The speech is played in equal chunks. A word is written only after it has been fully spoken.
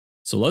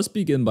So let's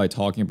begin by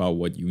talking about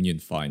what union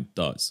find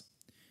does.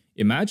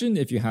 Imagine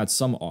if you had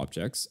some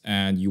objects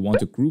and you want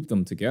to group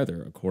them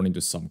together according to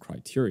some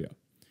criteria.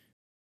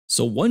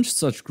 So one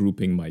such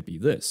grouping might be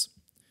this.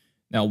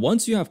 Now,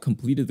 once you have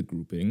completed the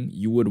grouping,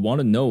 you would want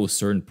to know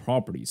certain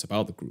properties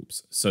about the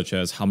groups, such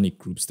as how many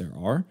groups there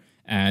are,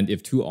 and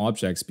if two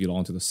objects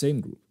belong to the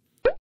same group.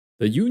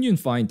 The union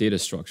find data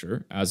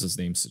structure, as its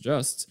name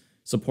suggests,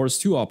 supports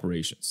two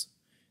operations.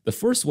 The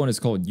first one is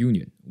called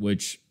union,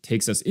 which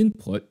takes as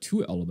input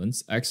two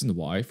elements, x and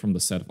y, from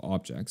the set of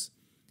objects,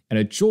 and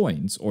it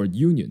joins or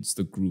unions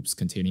the groups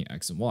containing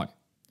x and y.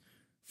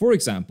 For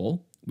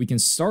example, we can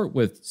start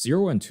with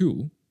 0 and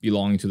 2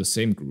 belonging to the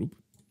same group,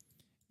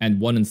 and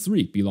 1 and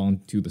 3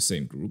 belong to the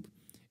same group,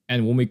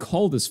 and when we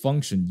call this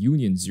function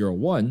union 0,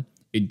 1,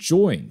 it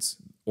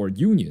joins or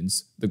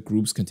unions the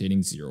groups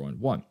containing 0 and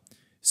 1.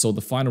 So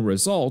the final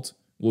result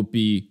will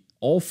be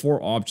all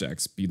four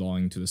objects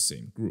belonging to the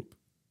same group.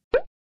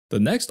 The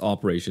next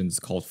operation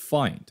is called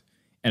find,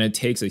 and it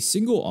takes a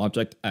single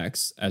object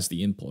x as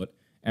the input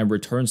and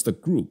returns the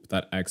group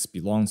that x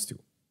belongs to.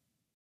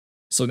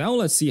 So now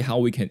let's see how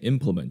we can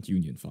implement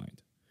union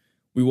find.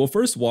 We will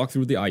first walk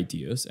through the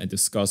ideas and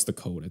discuss the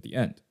code at the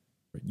end.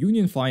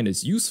 Union find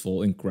is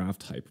useful in graph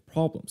type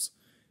problems.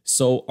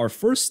 So our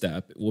first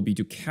step will be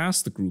to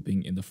cast the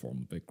grouping in the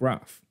form of a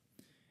graph.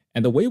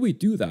 And the way we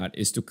do that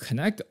is to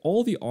connect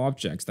all the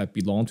objects that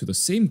belong to the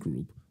same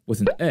group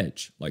with an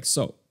edge, like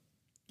so.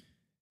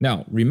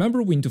 Now,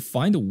 remember we need to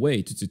find a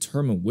way to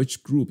determine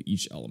which group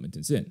each element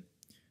is in.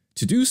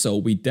 To do so,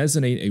 we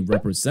designate a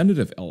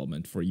representative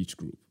element for each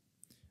group.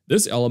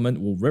 This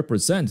element will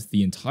represent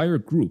the entire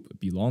group it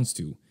belongs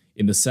to,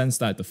 in the sense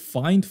that the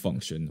find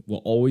function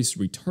will always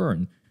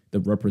return the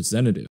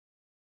representative.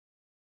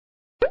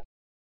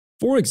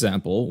 For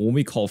example, when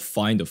we call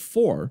find of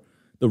 4,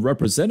 the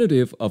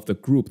representative of the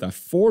group that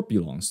 4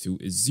 belongs to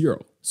is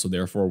 0, so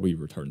therefore we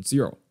return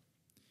 0.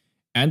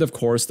 And of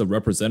course, the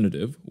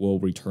representative will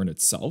return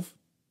itself.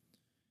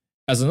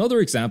 As another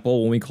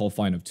example, when we call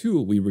find of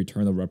 2, we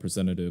return the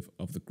representative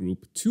of the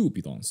group 2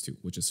 belongs to,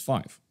 which is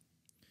 5.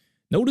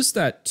 Notice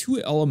that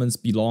two elements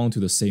belong to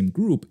the same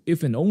group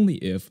if and only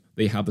if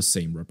they have the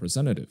same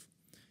representative.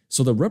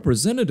 So the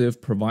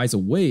representative provides a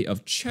way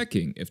of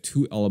checking if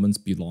two elements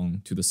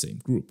belong to the same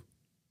group.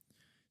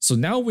 So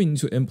now we need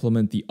to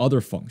implement the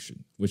other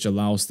function, which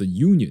allows the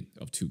union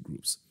of two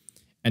groups.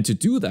 And to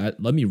do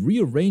that, let me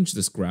rearrange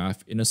this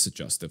graph in a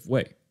suggestive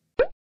way.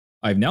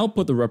 I've now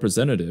put the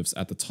representatives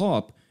at the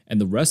top and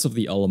the rest of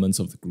the elements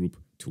of the group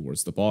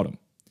towards the bottom.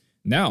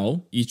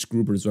 Now, each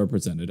group is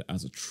represented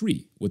as a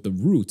tree, with the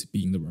root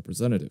being the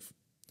representative.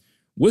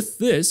 With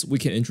this, we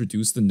can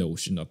introduce the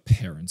notion of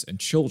parents and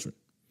children.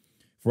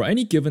 For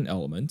any given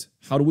element,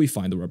 how do we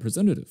find the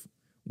representative?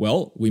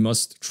 Well, we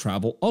must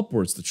travel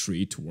upwards the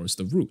tree towards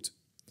the root.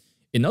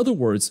 In other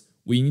words,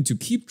 we need to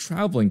keep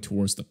traveling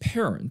towards the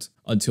parent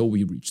until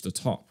we reach the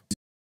top.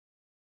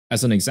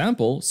 As an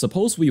example,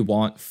 suppose we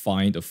want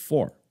find of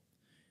 4.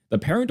 The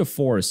parent of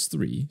 4 is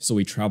 3, so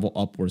we travel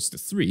upwards to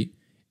 3,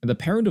 and the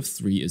parent of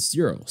 3 is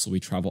 0, so we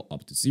travel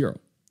up to 0.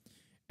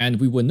 And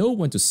we would know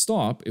when to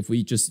stop if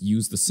we just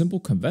use the simple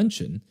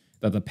convention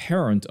that the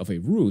parent of a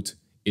root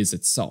is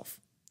itself.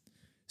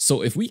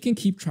 So if we can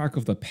keep track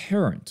of the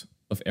parent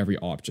of every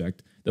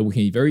object, then we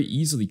can very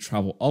easily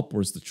travel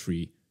upwards the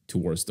tree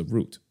towards the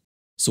root.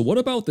 So what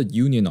about the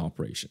union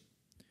operation?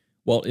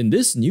 Well, in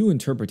this new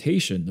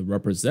interpretation, the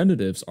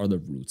representatives are the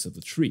roots of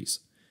the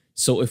trees.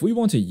 So if we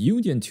want to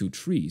union two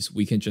trees,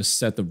 we can just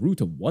set the root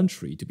of one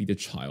tree to be the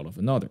child of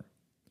another.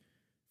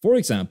 For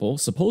example,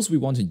 suppose we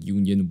want to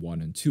union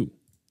 1 and 2.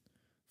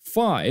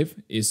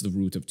 5 is the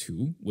root of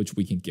 2, which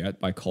we can get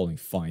by calling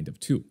find of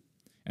 2.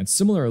 And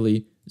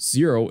similarly,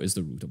 0 is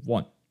the root of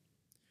 1.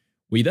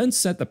 We then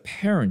set the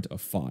parent of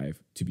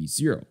 5 to be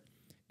 0.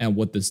 And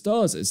what this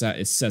does is that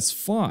it sets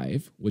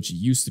 5, which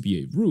used to be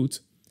a root,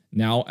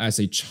 now as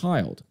a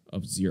child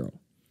of 0.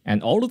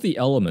 And all of the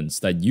elements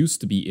that used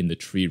to be in the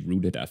tree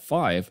rooted at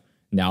 5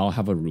 now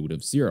have a root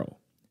of 0.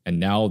 And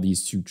now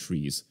these two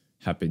trees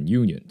have been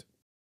unioned.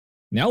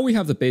 Now we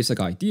have the basic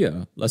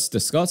idea, let's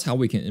discuss how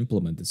we can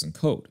implement this in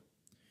code.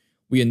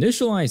 We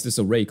initialize this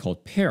array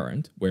called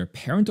parent, where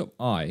parent of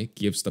I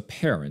gives the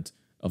parent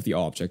of the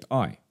object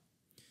I.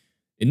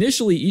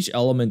 Initially, each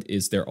element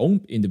is their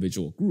own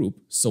individual group,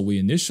 so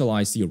we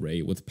initialize the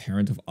array with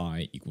parent of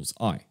I equals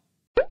I.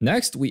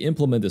 Next, we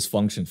implement this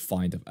function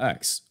find of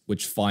x,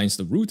 which finds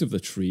the root of the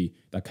tree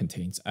that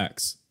contains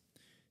x.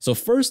 So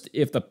first,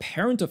 if the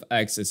parent of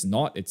x is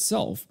not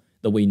itself,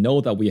 then we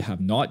know that we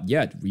have not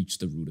yet reached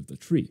the root of the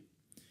tree.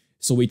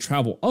 So we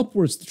travel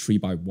upwards the tree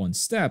by one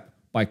step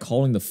by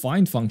calling the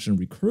find function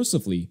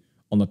recursively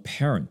on the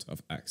parent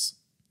of x.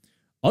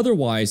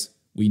 Otherwise,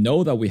 we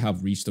know that we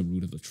have reached the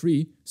root of the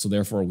tree, so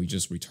therefore we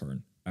just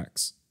return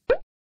x.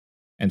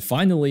 And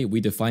finally,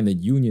 we define the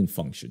union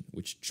function,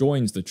 which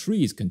joins the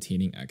trees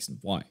containing x and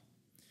y.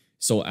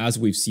 So as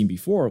we've seen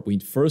before, we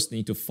first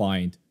need to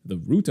find the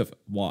root of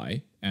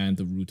y and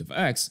the root of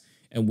x,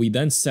 and we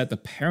then set the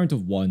parent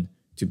of one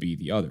to be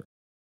the other.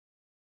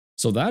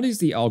 So that is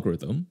the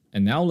algorithm,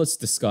 and now let's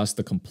discuss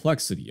the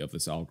complexity of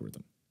this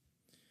algorithm.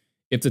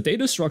 If the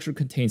data structure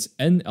contains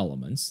n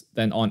elements,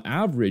 then on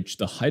average,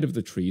 the height of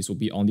the trees will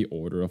be on the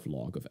order of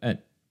log of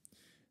n.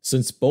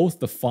 Since both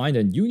the find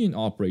and union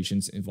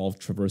operations involve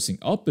traversing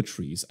up the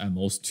trees at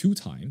most 2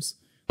 times,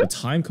 the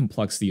time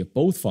complexity of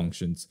both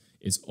functions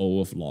is O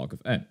of log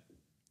of n.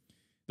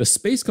 The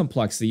space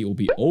complexity will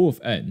be O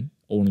of n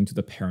owing to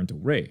the parent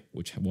array,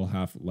 which will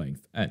have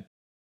length n.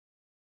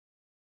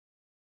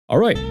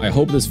 Alright, I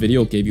hope this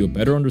video gave you a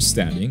better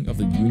understanding of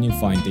the union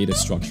find data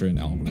structure and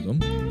algorithm,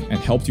 and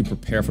helped you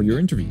prepare for your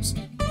interviews.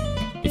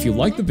 If you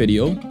liked the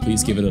video,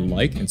 please give it a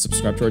like and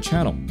subscribe to our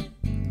channel.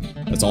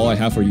 That's all I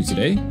have for you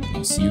today.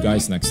 I'll see you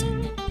guys next time.